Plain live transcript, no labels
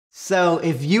So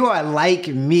if you are like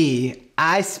me,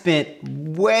 I spent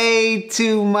way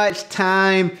too much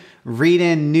time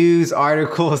reading news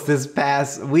articles this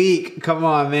past week. Come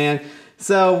on, man.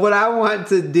 So what I want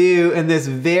to do in this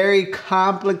very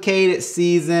complicated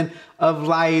season of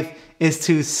life is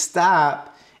to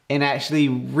stop and actually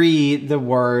read the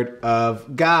Word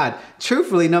of God.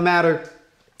 Truthfully, no matter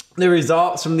the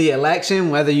results from the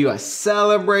election, whether you are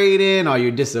celebrating or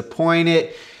you're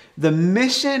disappointed, the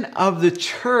mission of the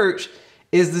church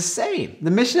is the same.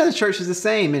 The mission of the church is the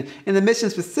same. And the mission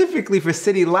specifically for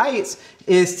City Lights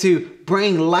is to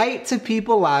bring light to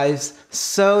people's lives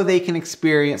so they can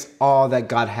experience all that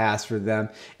God has for them.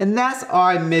 And that's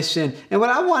our mission. And what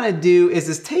I want to do is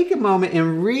just take a moment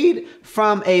and read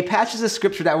from a passage of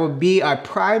scripture that will be our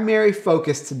primary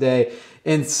focus today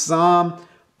in Psalm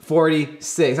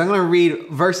 46. I'm going to read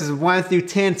verses 1 through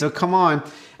 10. So come on.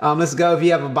 Let's go. If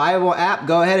you have a Bible app,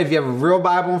 go ahead. If you have a real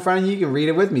Bible in front of you, you can read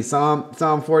it with me. Psalm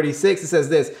 46, it says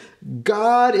this: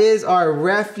 God is our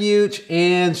refuge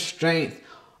and strength,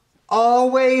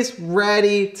 always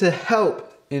ready to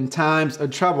help in times of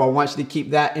trouble. I want you to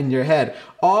keep that in your head.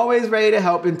 Always ready to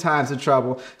help in times of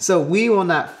trouble. So we will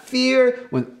not fear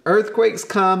when earthquakes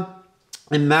come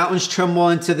and mountains tremble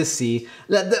into the sea.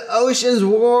 Let the oceans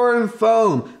roar and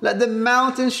foam. Let the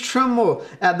mountains tremble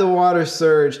at the water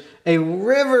surge. A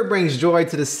river brings joy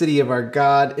to the city of our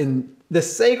God, in the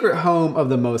sacred home of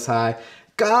the Most High.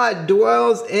 God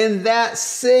dwells in that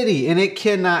city, and it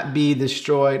cannot be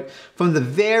destroyed. From the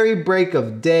very break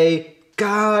of day,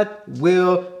 God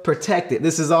will protect it.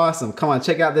 This is awesome. Come on,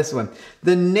 check out this one.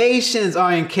 The nations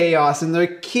are in chaos, and their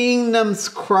kingdoms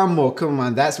crumble. Come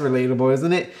on, that's relatable,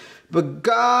 isn't it? But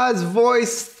God's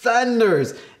voice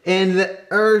thunders and the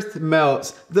earth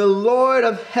melts. The Lord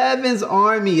of heaven's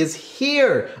army is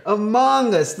here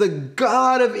among us. The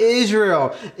God of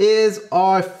Israel is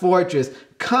our fortress.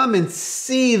 Come and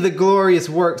see the glorious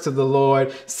works of the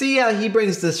Lord. See how he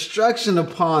brings destruction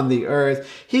upon the earth.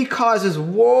 He causes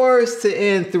wars to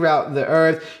end throughout the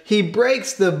earth. He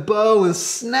breaks the bow and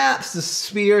snaps the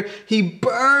spear. He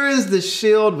burns the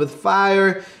shield with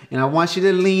fire. And I want you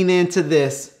to lean into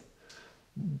this.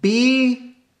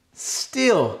 Be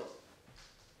still.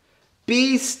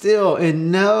 Be still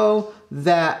and know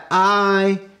that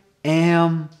I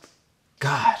am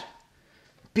God.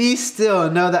 Be still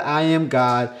and know that I am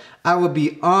God. I will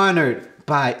be honored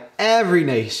by every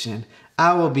nation.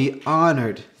 I will be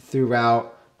honored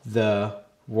throughout the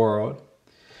world.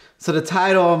 So the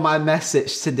title of my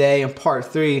message today in part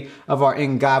 3 of our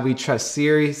In God We Trust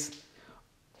series,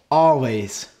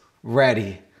 Always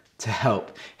Ready to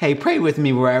Help. Hey, pray with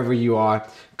me wherever you are.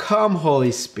 Come,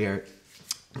 Holy Spirit.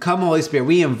 Come, Holy Spirit.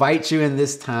 We invite you in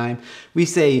this time. We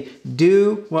say,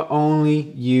 do what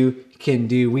only you can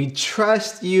do. We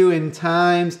trust you in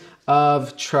times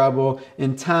of trouble,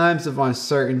 in times of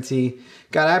uncertainty.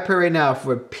 God, I pray right now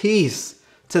for peace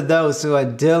to those who are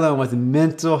dealing with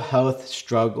mental health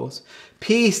struggles.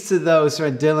 Peace to those who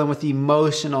are dealing with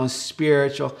emotional and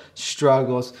spiritual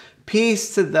struggles.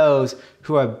 Peace to those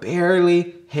who are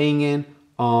barely hanging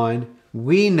on.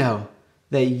 We know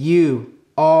that you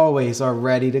always are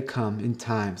ready to come in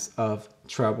times of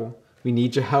trouble. We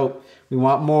need your help. We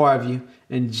want more of you.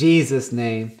 In Jesus'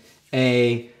 name,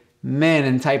 amen.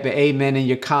 And type an amen in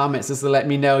your comments just to let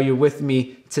me know you're with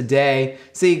me today.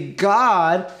 See,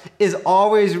 God is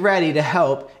always ready to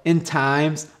help in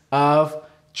times of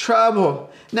trouble.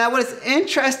 Now, what is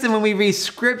interesting when we read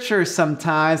scripture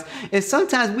sometimes is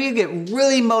sometimes we get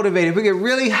really motivated, we get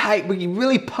really hyped, we get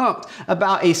really pumped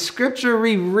about a scripture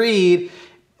we read,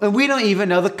 and we don't even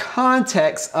know the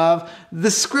context of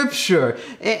the scripture.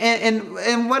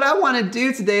 And what I want to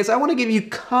do today is I want to give you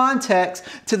context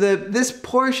to this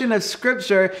portion of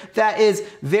scripture that is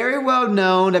very well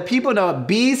known, that people know.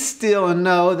 Be still and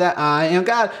know that I am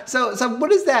God. So what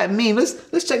does that mean?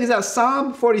 Let's check this out.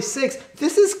 Psalm 46.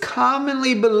 This is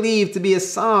commonly believed to be a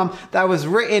psalm that was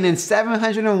written in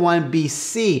 701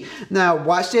 BC. Now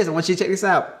watch this. I want you to check this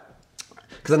out,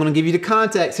 because I'm going to give you the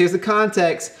context. Here's the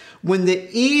context. When the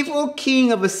evil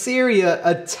king of Assyria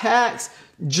attacks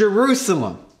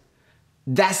Jerusalem.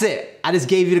 That's it. I just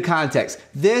gave you the context.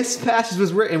 This passage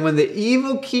was written when the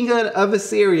evil king of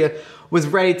Assyria was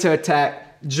ready to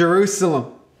attack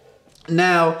Jerusalem.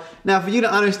 Now for you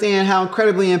to understand how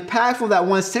incredibly impactful that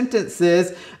one sentence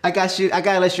is, I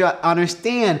gotta let you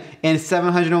understand in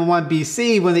 701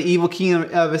 BC, when the evil king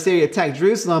of Assyria attacked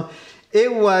Jerusalem,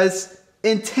 it was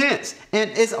intense.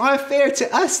 And it's unfair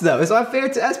to us, though. It's unfair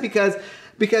to us because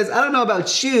Because I don't know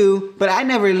about you, but I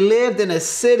never lived in a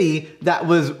city that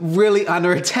was really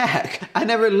under attack. I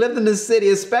never lived in a city,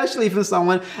 especially from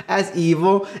someone as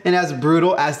evil and as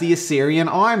brutal as the Assyrian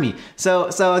army.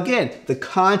 So again, the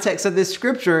context of this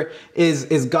scripture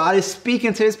is God is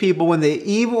speaking to his people when the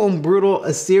evil and brutal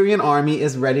Assyrian army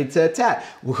is ready to attack.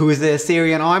 Who is the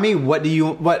Assyrian army? What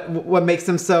makes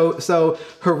them so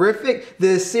horrific?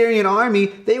 The Assyrian army,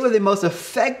 they were the most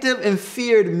effective and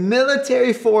feared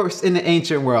military force in the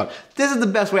ancient world. This is the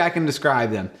best way I can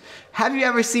describe them. Have you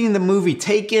ever seen the movie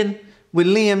Taken with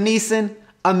Liam Neeson?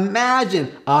 Imagine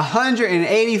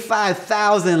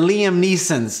 185,000 Liam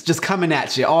Neesons just coming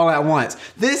at you all at once.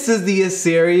 This is the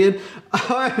Assyrian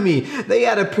army. They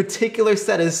had a particular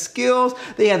set of skills.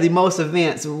 They had the most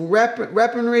advanced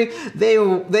weaponry.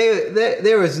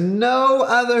 There was no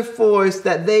other force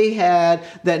that they had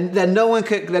that no one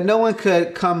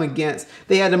could come against.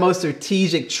 They had the most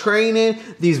strategic training.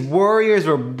 These warriors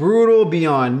were brutal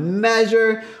beyond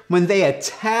measure. When they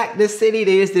attacked the city,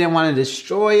 they just didn't want to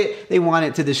destroy it. They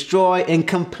wanted to destroy and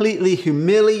completely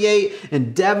humiliate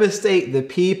and devastate the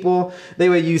people. They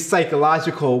would use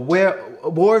psychological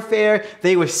warfare.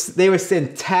 They would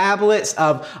send tablets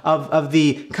of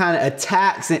the kind of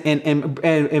attacks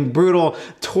and brutal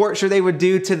torture they would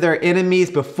do to their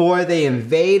enemies before they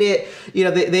invaded. You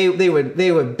know, they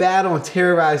would battle and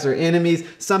terrorize their enemies.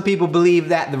 Some people believe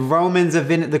that the Romans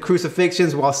invented the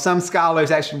crucifixions, while some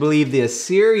scholars actually believe the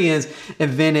Assyrians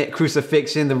invented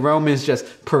crucifixion. The Romans just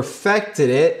perfected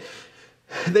it.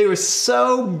 They were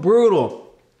so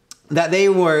brutal that they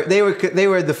were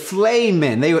the flay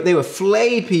men. They would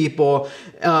flay people.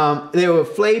 They would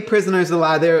flay prisoners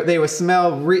alive. They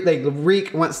would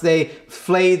reek once they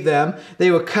flayed them. They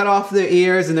would cut off their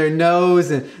ears and their nose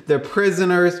and their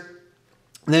prisoners.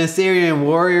 The Assyrian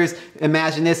warriors,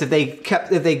 imagine this, if they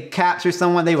captured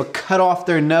someone, they would cut off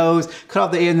their nose, cut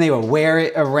off their ear, and they would wear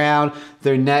it around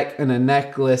their neck in a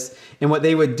necklace. And what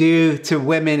they would do to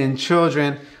women and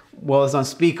children, well, it's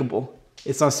unspeakable.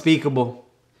 It's unspeakable.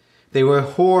 They were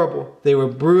horrible. They were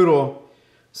brutal.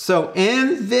 So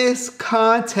in this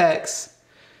context,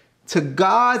 to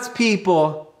God's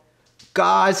people,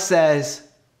 God says,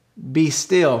 be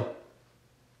still.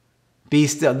 Be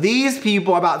still. These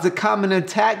people are about to come and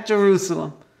attack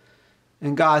Jerusalem.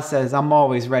 And God says, I'm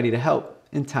always ready to help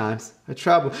in times of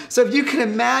trouble. So if you can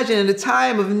imagine in a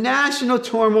time of national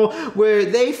turmoil where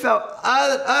they felt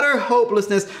utter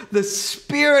hopelessness, the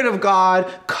Spirit of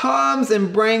God comes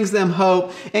and brings them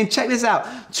hope. And check this out.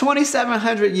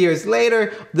 2,700 years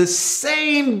later, the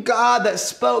same God that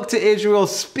spoke to Israel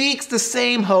speaks the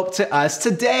same hope to us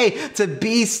today, to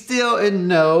be still and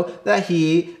know that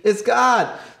He is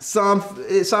God. Psalm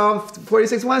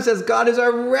 46:1 says, God is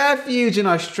our refuge and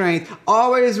our strength,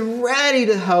 always ready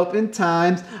to help in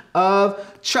times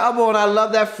of trouble. And I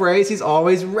love that phrase, He's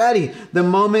always ready. The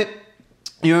moment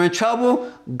you're in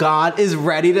trouble, God is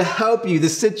ready to help you. The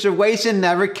situation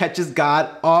never catches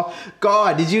God off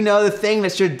guard. Did you know the thing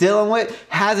that you're dealing with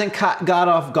hasn't caught God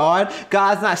off guard?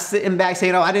 God's not sitting back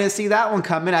saying, oh, I didn't see that one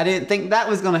coming. I didn't think that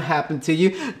was going to happen to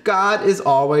you. God is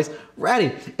always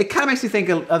ready. It kind of makes me think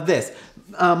of this.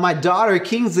 My daughter,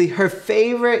 Kingsley, her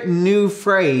favorite new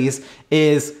phrase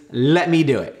is, let me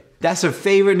do it. That's her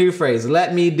favorite new phrase,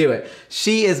 let me do it.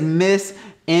 She is Miss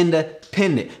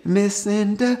Independent. Miss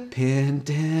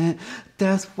Independent,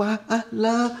 that's why I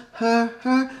love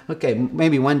her. Okay,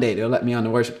 maybe one day they'll let me on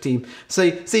the worship team. So,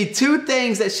 see, two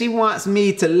things that she wants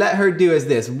me to let her do is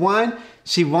this. One,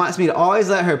 she wants me to always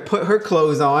let her put her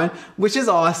clothes on, which is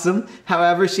awesome.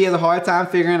 However, she has a hard time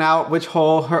figuring out which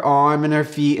hole her arm and her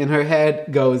feet and her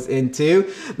head goes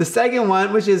into. The second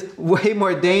one, which is way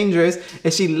more dangerous,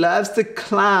 is she loves to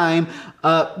climb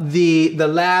up the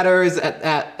ladders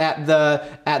at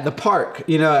the park,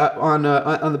 you know, on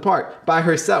the park by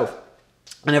herself.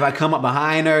 And if I come up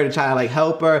behind her to try to like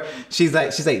help her, she's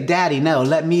like, Daddy, no,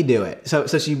 let me do it. So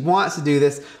she wants to do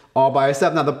this all by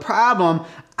herself. Now the problem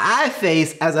I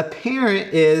face as a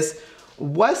parent is,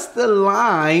 what's the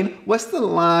line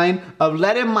of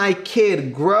letting my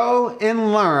kid grow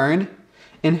and learn,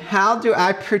 and how do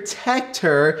I protect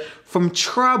her from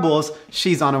troubles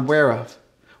she's unaware of?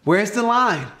 Where's the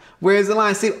line? Where's the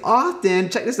line? See, often,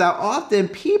 check this out, often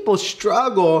people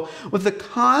struggle with the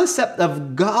concept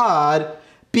of God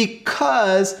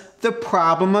because the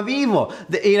problem of evil.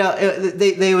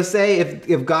 They will say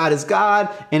if God is God,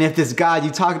 and if this God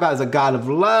you talk about is a God of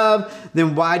love,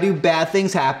 then why do bad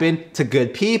things happen to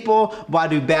good people? Why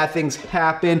do bad things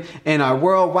happen in our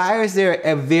world? Why is there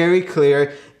a very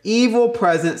clear evil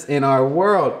presence in our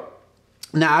world?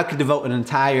 Now, I could devote an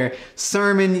entire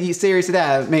sermon series to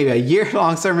that, maybe a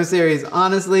year-long sermon series,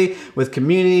 honestly, with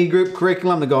community group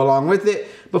curriculum to go along with it.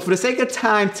 But for the sake of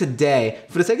time today,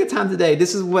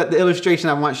 this is what the illustration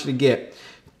I want you to get.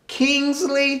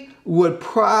 Kingsley would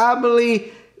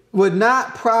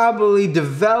not probably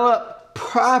develop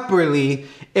properly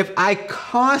if I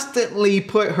constantly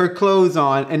put her clothes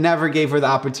on and never gave her the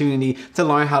opportunity to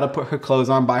learn how to put her clothes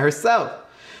on by herself.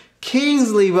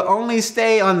 Kingsley would only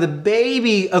stay on the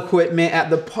baby equipment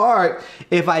at the park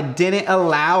if I didn't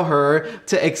allow her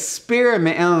to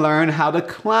experiment and learn how to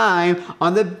climb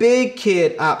on the big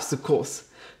kid obstacles.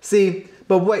 See,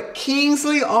 but what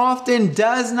Kingsley often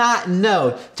does not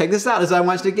know, check this out, this is what I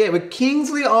want you to get. What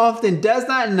Kingsley often does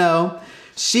not know,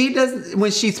 when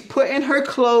she's putting her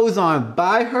clothes on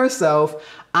by herself,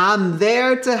 I'm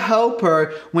there to help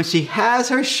her when she has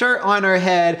her shirt on her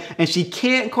head and she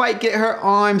can't quite get her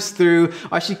arms through,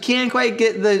 or she can't quite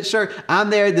get the shirt.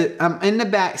 I'm in the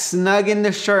back snugging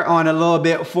the shirt on a little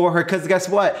bit for her, because guess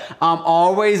what? I'm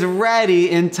always ready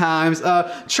in times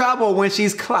of trouble. When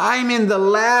she's climbing the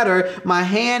ladder, my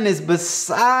hand is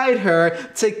beside her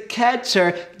to catch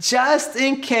her just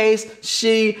in case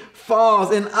she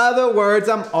falls. In other words,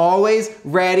 I'm always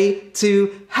ready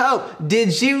to help.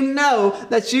 Did you know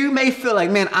that you may feel like,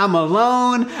 man, I'm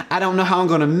alone. I don't know how I'm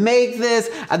going to make this.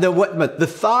 The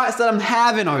thoughts that I'm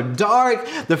having are dark.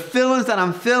 The feelings that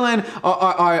I'm feeling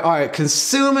are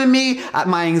consuming me.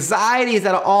 My anxiety is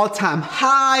at an all-time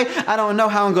high. I don't know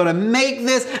how I'm going to make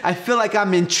this. I feel like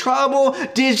I'm in trouble.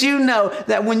 Did you know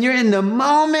that when you're in the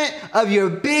moment of your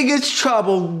biggest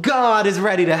trouble, God is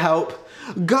ready to help?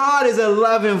 God is a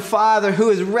loving Father who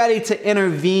is ready to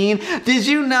intervene. Did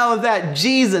you know that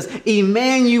Jesus,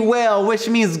 Emmanuel, which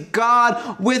means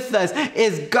God with us,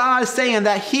 is God saying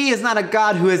that He is not a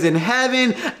God who is in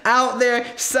heaven, out there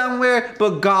somewhere,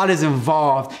 but God is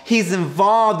involved. He's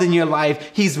involved in your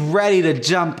life. He's ready to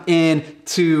jump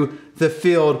into the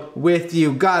field with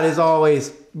you. God is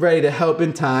always ready to help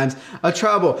in times of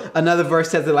trouble. Another verse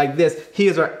says it like this: He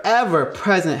is our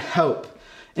ever-present help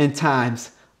in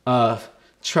times of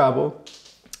trouble.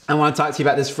 I want to talk to you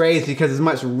about this phrase because it's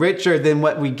much richer than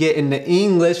what we get in the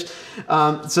English.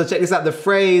 So check this out. The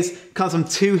phrase comes from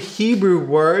two Hebrew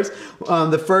words.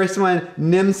 The first one,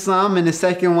 nimsam, and the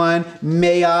second one,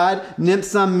 mayad.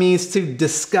 Nimsam means to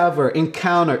discover,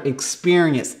 encounter,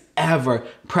 experience, ever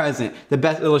present. The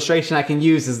best illustration I can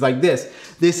use is like this.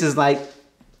 This is like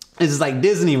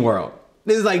Disney World.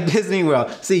 This is like Disney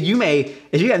World. See,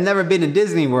 if you have never been to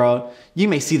Disney World, you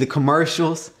may see the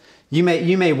commercials. You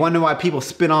may wonder why people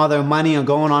spend all their money on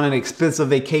going on an expensive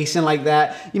vacation like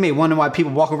that. You may wonder why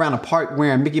people walk around a park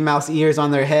wearing Mickey Mouse ears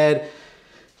on their head.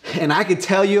 And I could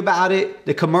tell you about it.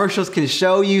 The commercials can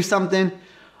show you something.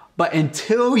 But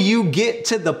until you get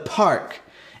to the park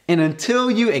and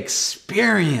until you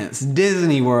experience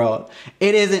Disney World,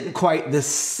 it isn't quite the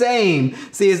same.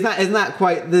 See, it's not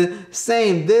quite the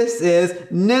same. This is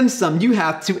nimsam. You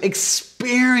have to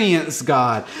experience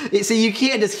God. See, you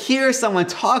can't just hear someone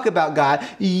talk about God.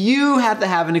 You have to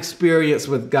have an experience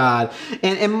with God.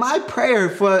 And my prayer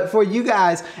for you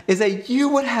guys is that you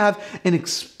would have an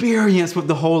experience with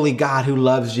the holy God who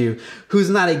loves you, who's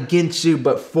not against you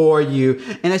but for you,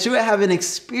 and that you would have an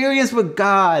experience with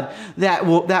God that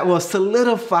will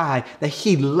solidify that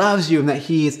He loves you and that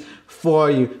He's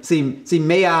for you. See,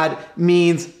 mayad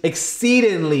means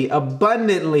exceedingly,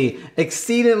 abundantly,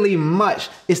 exceedingly much.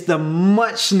 It's the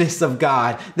muchness of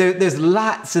God. There's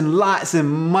lots and lots and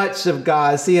much of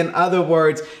God. See, in other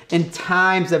words, in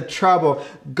times of trouble,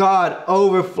 God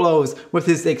overflows with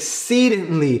His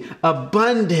exceedingly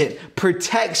abundant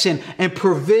protection and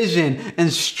provision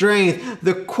and strength.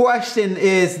 The question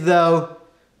is, though,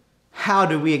 how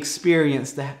do we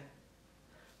experience that?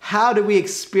 How do we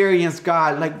experience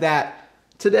God like that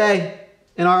today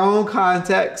in our own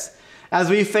context as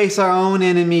we face our own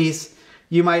enemies?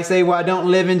 You might say, well, I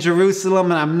don't live in Jerusalem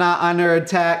and I'm not under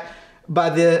attack by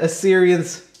the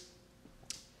Assyrians.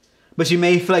 But you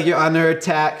may feel like you're under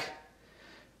attack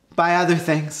by other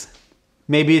things.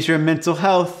 Maybe it's your mental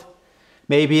health.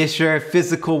 Maybe it's your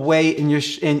physical weight and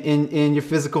in your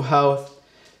physical health.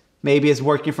 Maybe it's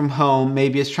working from home.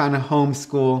 Maybe it's trying to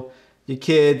homeschool your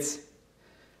kids.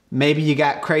 Maybe you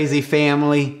got crazy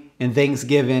family and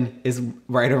Thanksgiving is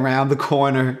right around the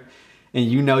corner and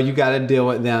you know you got to deal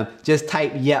with them. Just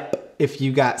type yep if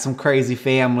you got some crazy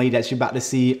family that you're about to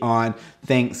see on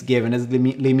Thanksgiving. Just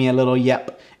leave me a little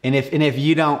yep. And if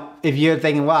you're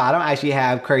thinking, well, I don't actually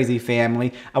have crazy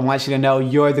family, I want you to know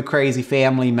you're the crazy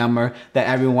family member that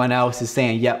everyone else is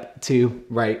saying yep to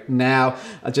right now.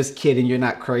 I'm just kidding. You're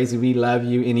not crazy. We love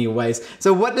you anyways.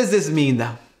 So what does this mean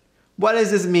though? What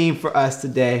does this mean for us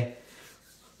today?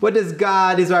 What does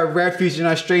God is our refuge and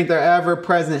our strength, our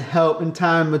ever-present help in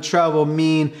time of trouble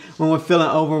mean when we're feeling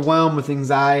overwhelmed with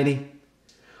anxiety?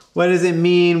 What does it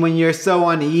mean when you're so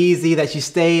uneasy that you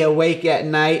stay awake at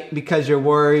night because you're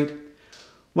worried?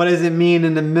 What does it mean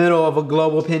in the middle of a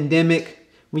global pandemic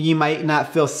when you might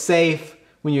not feel safe,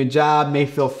 when your job may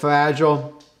feel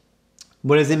fragile?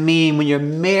 What does it mean when your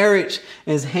marriage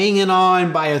is hanging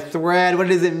on by a thread? What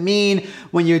does it mean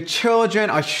when your children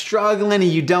are struggling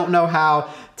and you don't know how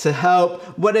to help?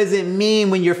 What does it mean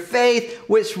when your faith,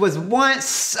 which was once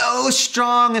so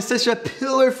strong and such a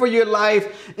pillar for your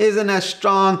life, isn't as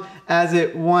strong as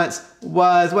it once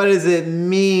was? What does it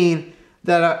mean?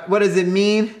 What does it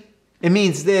mean? It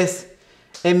means this.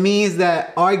 It means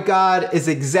that our God is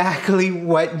exactly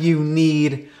what you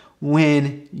need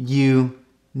when you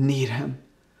need him.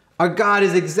 Our God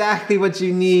is exactly what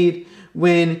you need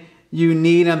when you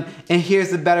need him. And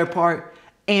here's the better part.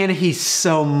 And he's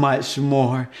so much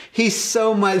more. He's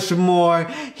so much more.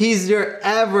 He's your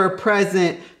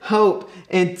ever-present hope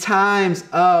in times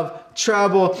of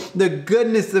trouble. The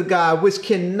goodness of God, which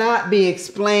cannot be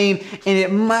explained, and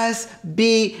it must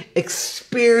be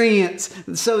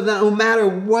experienced. So that no matter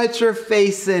what you're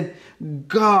facing,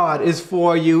 God is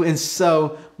for you and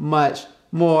so much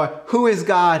more. Who is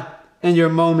God in your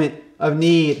moment of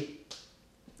need?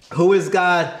 Who is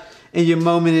God in your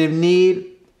moment of need?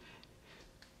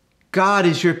 God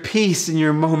is your peace in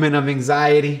your moment of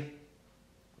anxiety.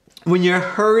 When you're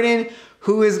hurting,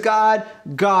 who is God?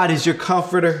 God is your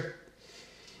comforter.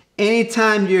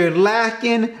 Anytime you're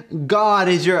lacking, God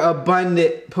is your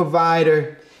abundant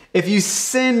provider. If you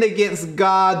sinned against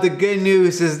God, the good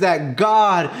news is that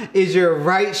God is your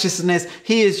righteousness.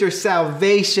 He is your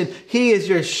salvation. He is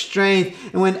your strength.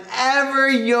 And whenever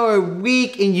you're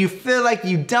weak and you feel like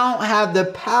you don't have the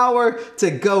power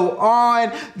to go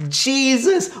on,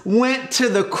 Jesus went to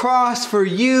the cross for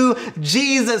you.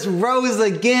 Jesus rose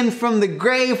again from the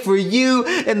grave for you.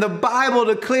 And the Bible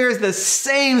declares the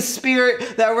same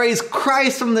Spirit that raised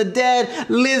Christ from the dead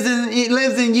lives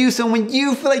in you. So when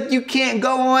you feel like you can't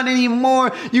go on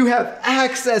anymore, you have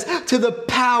access to the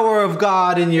power of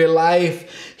God in your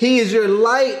life. He is your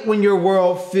light when your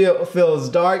world feels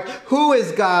dark. Who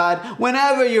is God?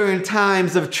 Whenever you're in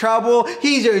times of trouble,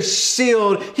 he's your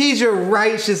shield. He's your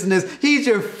righteousness. He's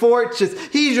your fortress.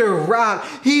 He's your rock.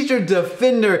 He's your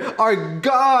defender. Our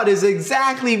God is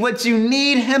exactly what you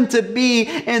need him to be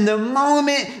in the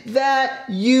moment that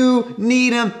you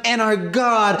need him. And our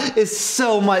God is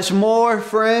so much more,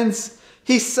 friends.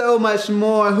 He's so much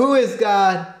more. Who is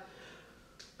God?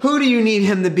 Who do you need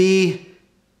him to be?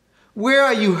 Where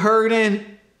are you hurting?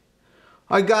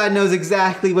 Our God knows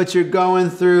exactly what you're going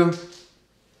through.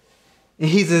 And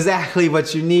he's exactly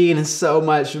what you need and so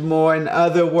much more. In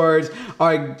other words,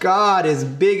 our God is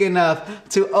big enough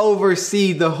to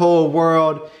oversee the whole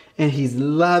world. And he's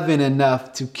loving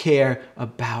enough to care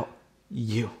about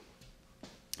you.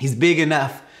 He's big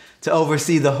enough to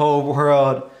oversee the whole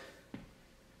world.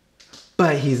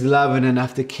 But he's loving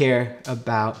enough to care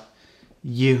about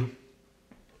you.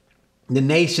 The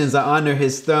nations are under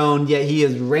his throne, yet he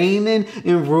is reigning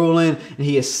and ruling, and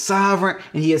he is sovereign,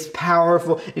 and he is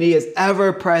powerful, and he is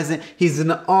ever present. He's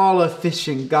an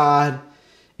all-efficient God,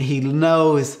 and he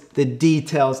knows the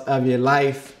details of your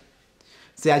life.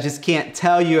 See, I just can't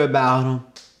tell you about him.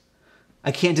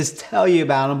 I can't just tell you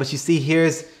about him, but you see,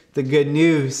 here's the good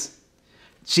news.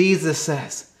 Jesus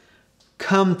says,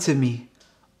 come to me,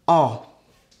 all,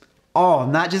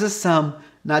 not just a some,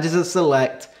 not just a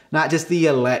select, not just the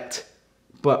elect,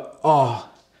 but all.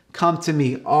 Come to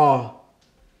me, all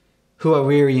who are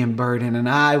weary and burdened, and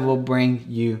I will bring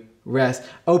you rest.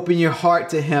 Open your heart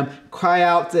to him, cry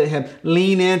out to him,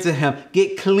 lean into him,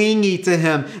 get clingy to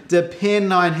him,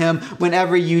 depend on him.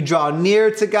 Whenever you draw near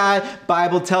to God,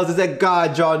 Bible tells us that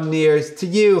God draws near to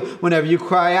you. Whenever you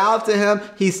cry out to him,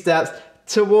 he steps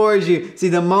towards you. See,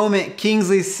 the moment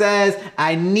Kingsley says,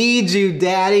 I need you,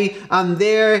 Daddy, I'm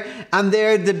there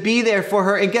to be there for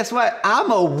her. And guess what?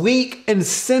 I'm a weak and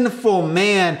sinful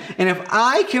man. And if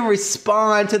I can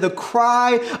respond to the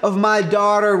cry of my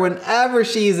daughter whenever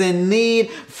she's in need,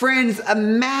 friends,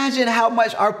 imagine how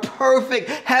much our perfect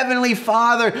Heavenly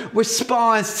Father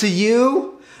responds to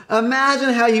you.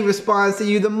 Imagine how he responds to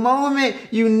you. The moment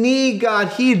you need God,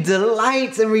 he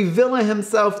delights in revealing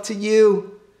himself to you.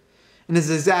 And it's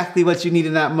exactly what you need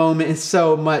in that moment and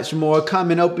so much more.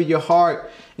 Come and open your heart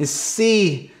and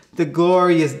see the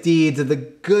glorious deeds of the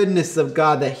goodness of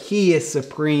God, that he is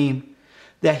supreme.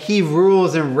 that he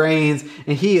rules and reigns,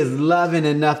 and he is loving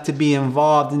enough to be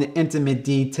involved in the intimate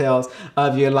details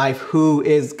of your life. Who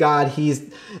is God?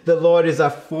 The Lord is our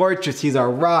fortress. He's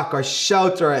our rock, our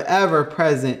shelter, our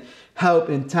ever-present help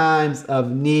in times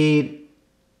of need.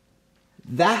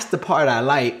 That's the part I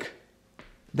like.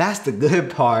 That's the good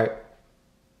part.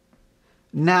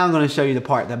 Now I'm going to show you the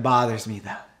part that bothers me,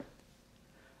 though.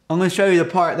 I'm going to show you the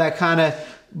part that kind of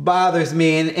bothers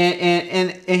me.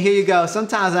 And here you go.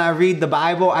 Sometimes when I read the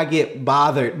Bible, I get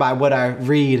bothered by what I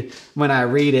read when I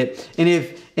read it. And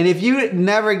if you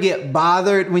never get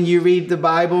bothered when you read the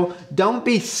Bible, don't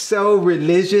be so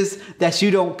religious that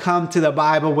you don't come to the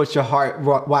Bible with your heart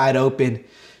wide open.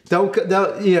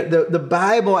 The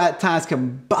Bible at times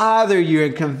can bother you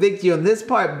and convict you. And this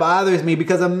part bothers me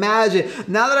because imagine,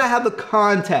 now that I have the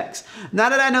context, now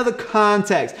that I know the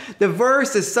context, the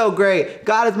verse is so great.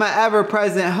 God is my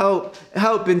ever-present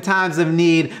help in times of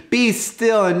need. Be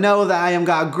still and know that I am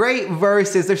God. Great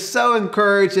verses. They're so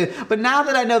encouraging. But now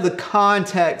that I know the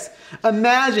context,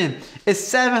 imagine it's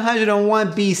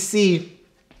 701 BC.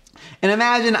 And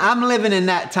imagine I'm living in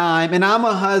that time, and I'm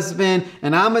a husband,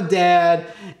 and I'm a dad,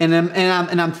 and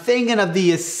I'm thinking of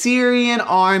the Assyrian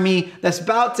army that's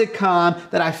about to come,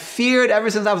 that I feared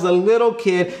ever since I was a little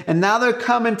kid, and now they're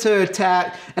coming to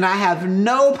attack, and I have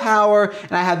no power,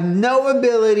 and I have no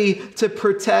ability to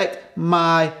protect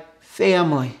my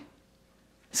family.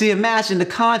 See, imagine the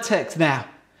context now.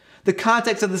 The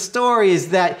context of the story is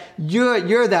that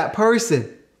you're that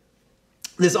person.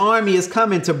 This army is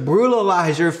coming to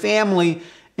brutalize your family,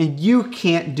 and you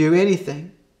can't do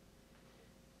anything.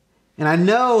 And I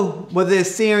know what the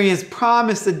Assyrians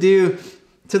promised to do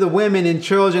to the women and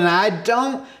children. I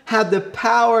don't have the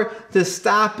power to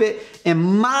stop it.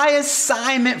 And my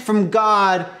assignment from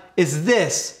God is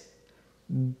this: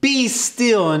 be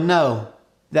still and know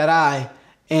that I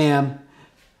am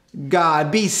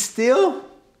God. Be still?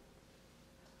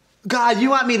 God, you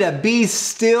want me to be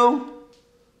still?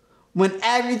 When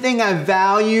everything I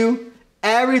value,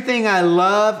 everything I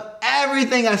love,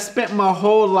 everything I spent my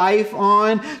whole life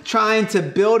on trying to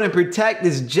build and protect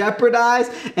is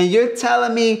jeopardized, and you're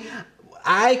telling me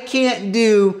I can't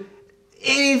do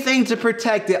anything to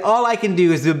protect it. All I can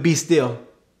do is to be still.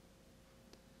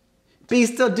 Be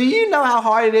still. Do you know how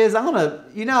hard it is?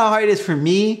 You know how hard it is for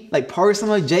me, like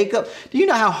personally, Jacob? Do you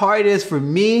know how hard it is for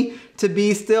me to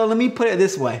be still? Let me put it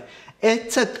this way.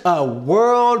 It took a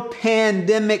world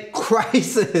pandemic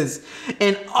crisis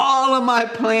and all of my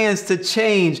plans to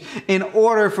change in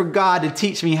order for God to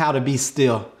teach me how to be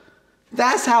still.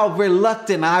 That's how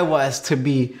reluctant I was to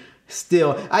be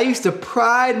still. I used to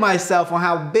pride myself on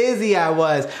how busy I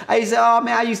was. I used to say, oh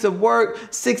man, I used to work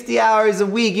 60 hours a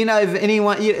week. You know,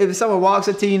 if someone walks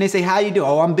up to you and they say, how you doing?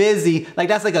 Oh, I'm busy. Like,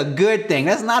 that's like a good thing.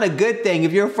 That's not a good thing.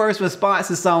 If your first response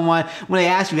to someone when they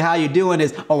ask you how you doing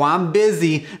is, oh, I'm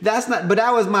busy. That's not, but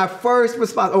that was my first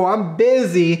response. Oh, I'm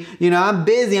busy. You know, I'm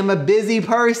busy. I'm a busy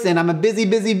person. I'm a busy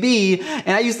bee.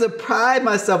 And I used to pride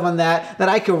myself on that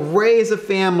I could raise a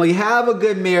family, have a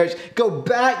good marriage, go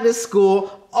back to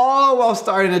school, all while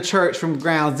starting a church from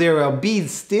ground zero. Be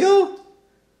still?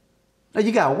 No,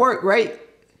 you got work, right?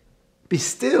 Be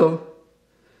still.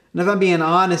 And if I'm being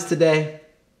honest today,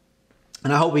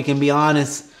 and I hope we can be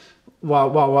honest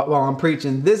while I'm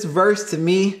preaching, this verse to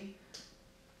me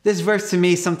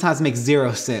sometimes makes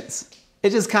zero sense.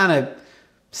 It's just kind of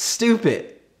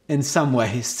stupid in some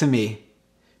ways to me.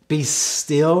 Be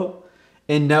still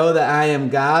and know that I am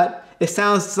God. It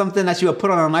sounds something that you would put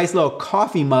on a nice little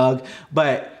coffee mug,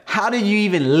 but how do you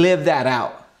even live that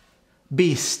out?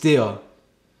 Be still.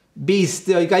 Be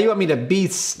still. God, you want me to be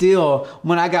still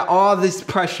when I got all this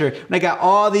pressure, when I got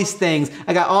all these things,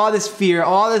 I got all this fear,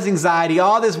 all this anxiety,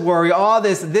 all this worry, all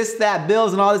this, that,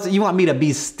 bills and all this. You want me to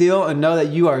be still and know that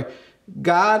you are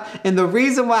God? And the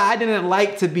reason why I didn't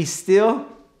like to be still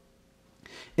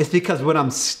is because when I'm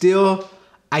still,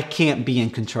 I can't be in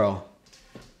control.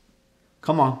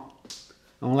 Come on.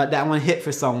 I'm going to let that one hit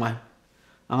for someone.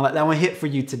 I'm going to let that one hit for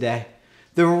you today.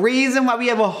 The reason why we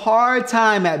have a hard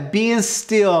time at being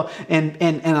still and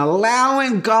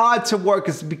allowing God to work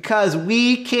is because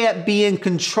we can't be in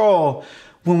control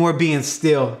when we're being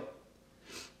still.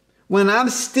 When I'm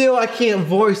still, I can't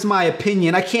voice my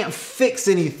opinion. I can't fix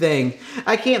anything.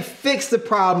 I can't fix the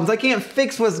problems. I can't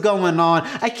fix what's going on.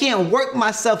 I can't work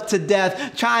myself to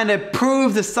death trying to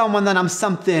prove to someone that I'm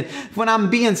something. When I'm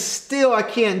being still, I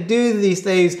can't do these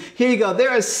things. Here you go. There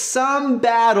are some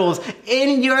battles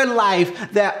in your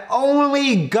life that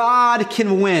only God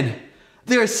can win.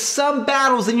 There are some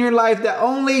battles in your life that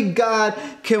only God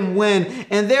can win.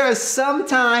 And there are some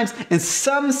times and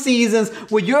some seasons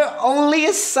where your only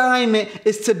assignment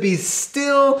is to be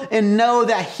still and know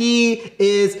that He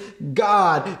is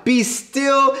God. Be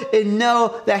still and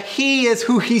know that He is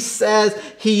who He says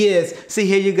He is. See,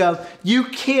 here you go. You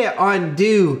can't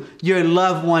undo your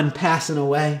loved one passing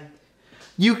away.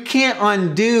 You can't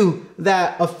undo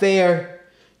that affair.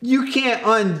 You can't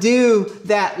undo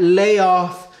that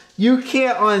layoff. You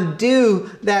can't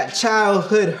undo that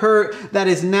childhood hurt that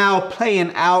is now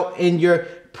playing out in your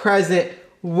present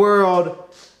world.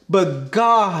 But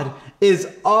God is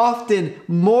often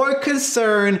more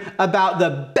concerned about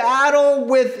the battle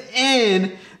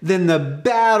within than the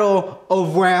battle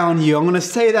around you. I'm going to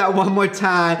say that one more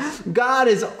time. God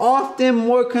is often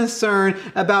more concerned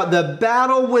about the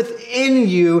battle within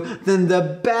you than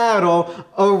the battle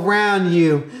around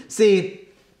you. See,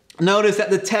 notice that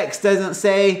the text doesn't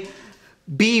say,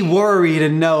 be worried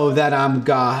and know that I'm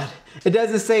God. It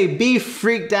doesn't say be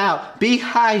freaked out, be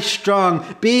high strung,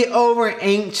 be over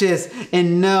anxious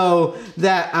and know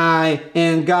that I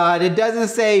am God. It doesn't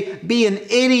say be an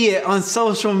idiot on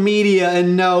social media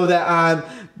and know that I'm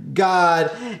God.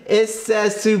 It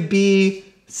says to be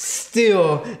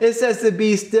still. It says to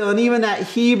be still. And even that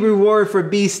Hebrew word for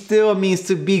be still means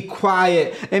to be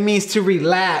quiet. It means to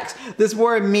relax. This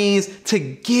word means to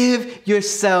give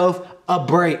yourself a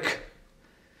break.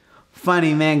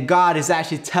 Funny, man, God is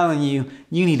actually telling you,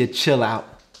 you need to chill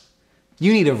out.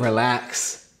 You need to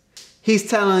relax. He's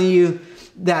telling you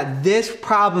that this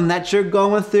problem that you're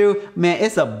going through, man,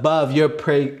 it's above your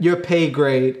pay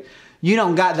grade. You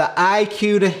don't got the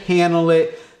IQ to handle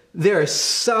it. There are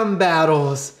some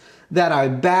battles that are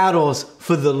battles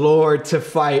for the Lord to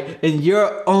fight. And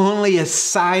your only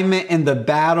assignment in the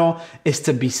battle is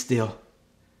to be still.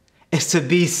 It's to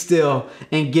be still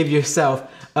and give yourself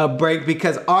a break,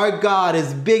 because our God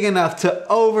is big enough to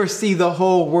oversee the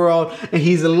whole world, and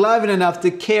He's loving enough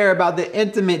to care about the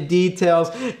intimate details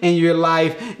in your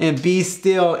life. And be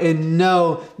still and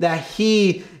know that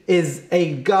He is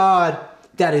a God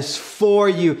that is for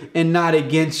you and not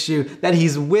against you, that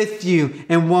He's with you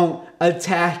and won't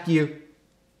attack you.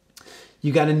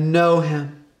 You got to know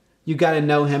Him. You got to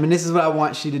know Him. And this is what I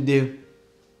want you to do.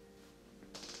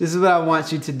 This is what I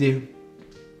want you to do.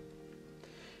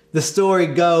 The story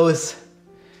goes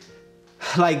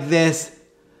like this.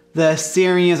 The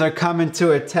Assyrians are coming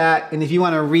to attack. And if you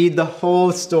want to read the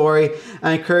whole story,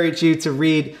 I encourage you to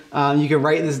read. You can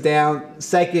write this down.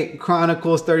 2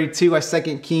 Chronicles 32 or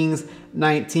 2 Kings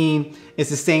 19. It's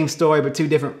the same story, but two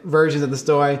different versions of the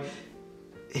story.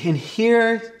 And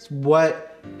here's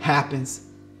what happens.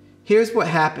 Here's what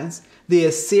happens. The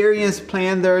Assyrians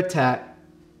planned their attack.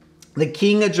 The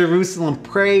king of Jerusalem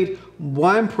prayed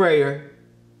one prayer.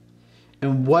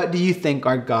 And what do you think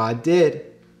our God did?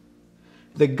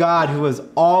 The God who is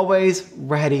always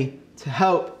ready to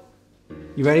help.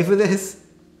 You ready for this?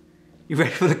 You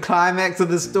ready for the climax of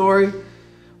the story?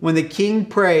 When the king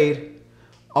prayed,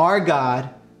 our God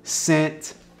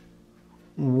sent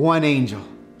one angel.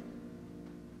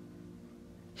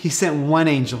 He sent one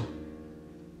angel.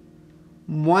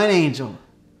 One angel.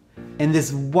 And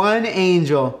this one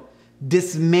angel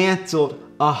dismantled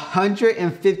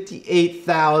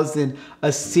 158,000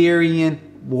 Assyrian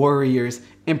warriors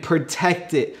and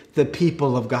protected the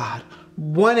people of God.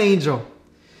 One angel.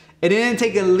 It didn't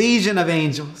take a legion of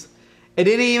angels. It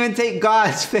didn't even take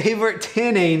God's favorite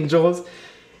 10 angels.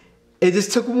 It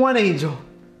just took one angel.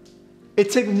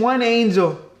 It took one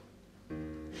angel.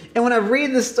 And when I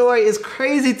read the story, it's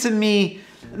crazy to me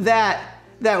that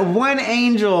one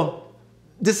angel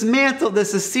dismantled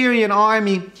this Assyrian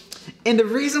army. And the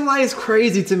reason why it's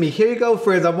crazy to me, here you go,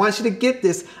 friends. I want you to get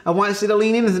this. I want you to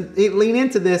lean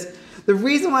into this. The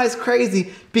reason why it's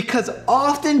crazy, because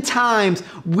oftentimes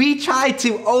we try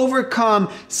to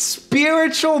overcome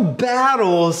spiritual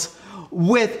battles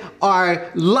with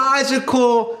our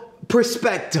logical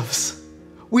perspectives.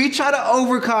 We try to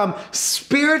overcome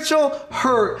spiritual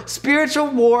hurt, spiritual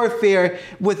warfare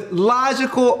with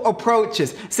logical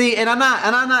approaches. See, and I'm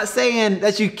not saying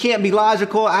that you can't be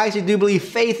logical. I actually do believe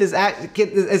faith is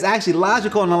actually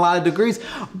logical in a lot of degrees.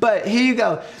 But here you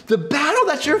go. The battle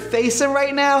that you're facing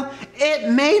right now, it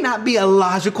may not be a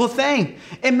logical thing.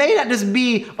 It may not just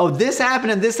be, oh, this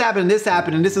happened and this happened and this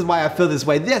happened and this is why I feel this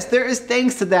way. Yes, there is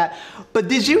things to that. But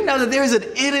did you know that there is an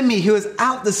enemy who is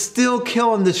out to steal,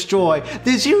 kill, and destroy?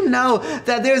 Did Did you know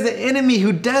that there's an enemy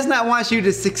who does not want you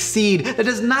to succeed, that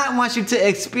does not want you to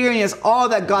experience all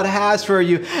that God has for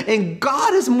you? And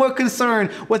God is more concerned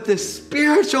with the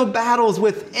spiritual battles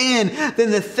within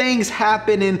than the things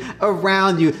happening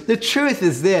around you. The truth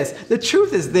is this,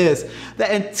 that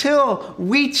until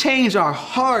we change our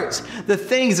hearts, the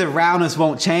things around us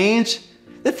won't change.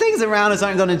 The things around us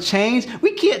aren't going to change.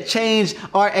 We can't change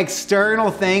our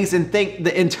external things and think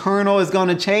the internal is going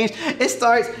to change. It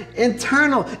starts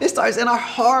internal. It starts in our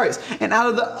hearts. And out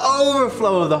of the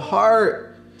overflow of the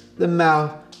heart, the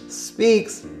mouth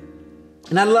speaks.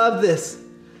 And I love this,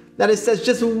 that it says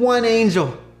just one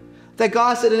angel, that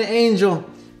God said an angel.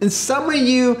 And some of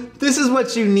you, this is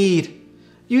what you need.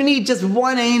 You need just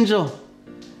one angel.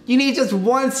 You need just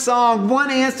one song, one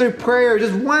answered prayer,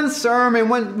 just one sermon,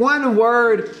 one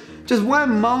word, just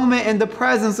one moment in the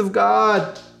presence of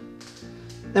God.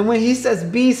 And when he says,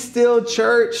 be still,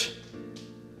 church,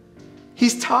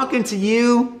 he's talking to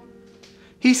you.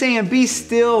 He's saying, be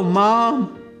still,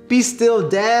 mom. Be still,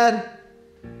 dad.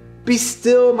 Be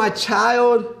still, my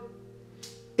child.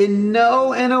 And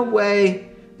know in a way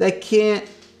that can't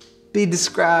be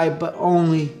described, but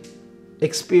only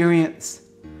experienced,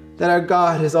 that our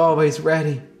God is always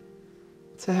ready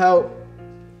to help.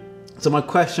 So my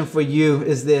question for you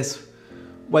is this: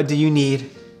 what do you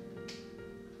need?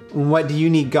 And what do you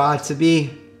need God to be?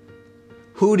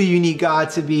 Who do you need God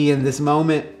to be in this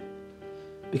moment?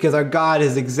 Because our God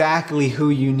is exactly who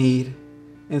you need,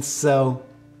 and so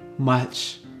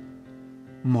much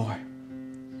more.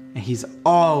 And he's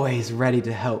always ready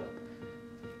to help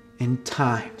in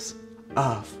times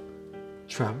of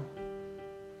trouble.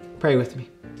 Pray with me.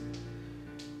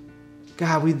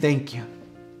 God, we thank you.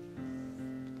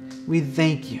 We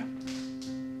thank you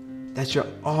that you're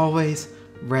always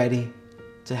ready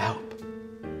to help.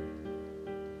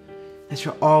 That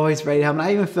you're always ready to help. And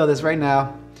I even feel this right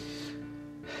now.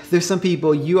 There's some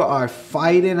people, you are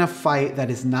fighting a fight that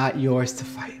is not yours to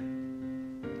fight.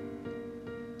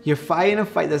 You're fighting a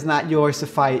fight that's not yours to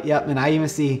fight. Yep, and I even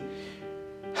see,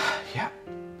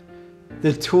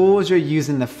 the tools you're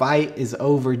using to fight is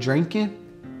over drinking.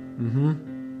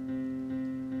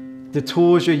 The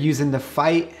tools you're using to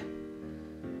fight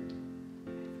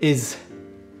is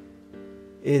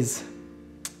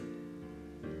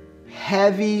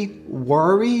heavy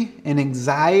worry and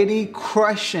anxiety,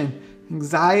 crushing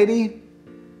anxiety.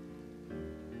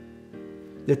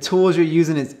 The tools you're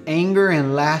using is anger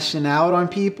and lashing out on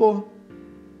people.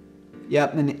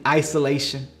 Yep, and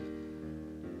isolation.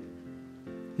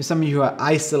 There's some of you who are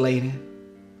isolated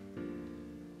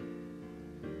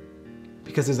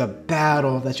because there's a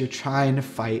battle that you're trying to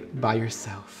fight by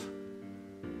yourself.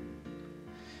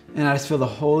 And I just feel the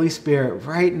Holy Spirit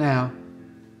right now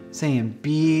saying,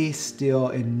 be still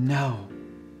and know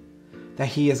that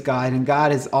he is God. And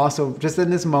God is also, just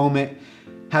in this moment,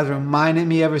 has reminded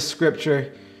me of a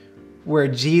scripture where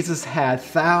Jesus had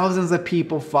thousands of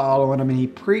people following him, and he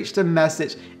preached a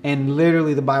message, and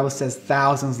literally the Bible says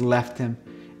thousands left him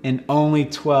and only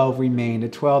 12 remained. The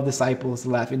 12 disciples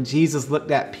left. And Jesus looked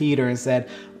at Peter and said,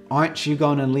 aren't you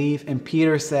going to leave? And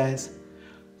Peter says,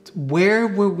 where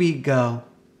will we go?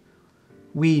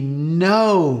 We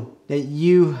know that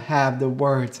you have the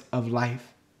words of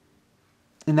life.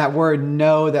 And that word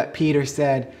know that Peter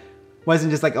said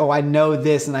wasn't just like, oh, I know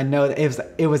this and I know that.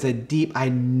 It was a deep, I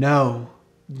know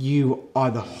you are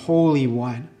the Holy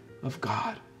One of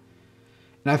God.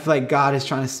 And I feel like God is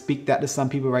trying to speak that to some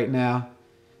people right now.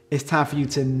 It's time for you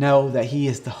to know that he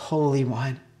is the Holy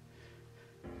One.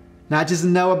 Not just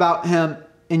know about him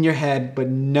in your head, but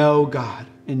know God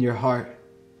in your heart.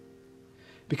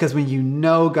 Because when you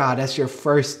know God, that's your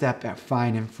first step at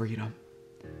finding freedom.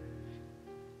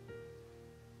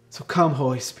 So come,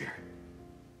 Holy Spirit.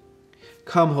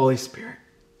 Come, Holy Spirit.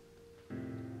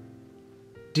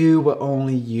 Do what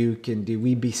only you can do.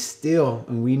 We be still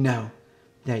and we know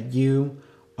that you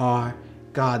are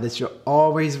God, that you're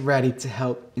always ready to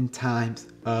help in times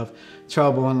of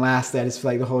trouble. And lastly, I just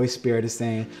feel like the Holy Spirit is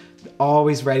saying,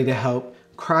 always ready to help.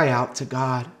 Cry out to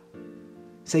God.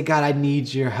 Say, God, I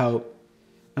need your help.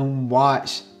 And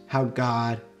watch how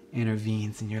God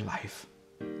intervenes in your life.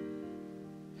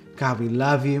 God, we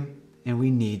love you and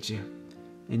we need you.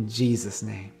 In Jesus'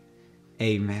 name,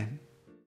 amen.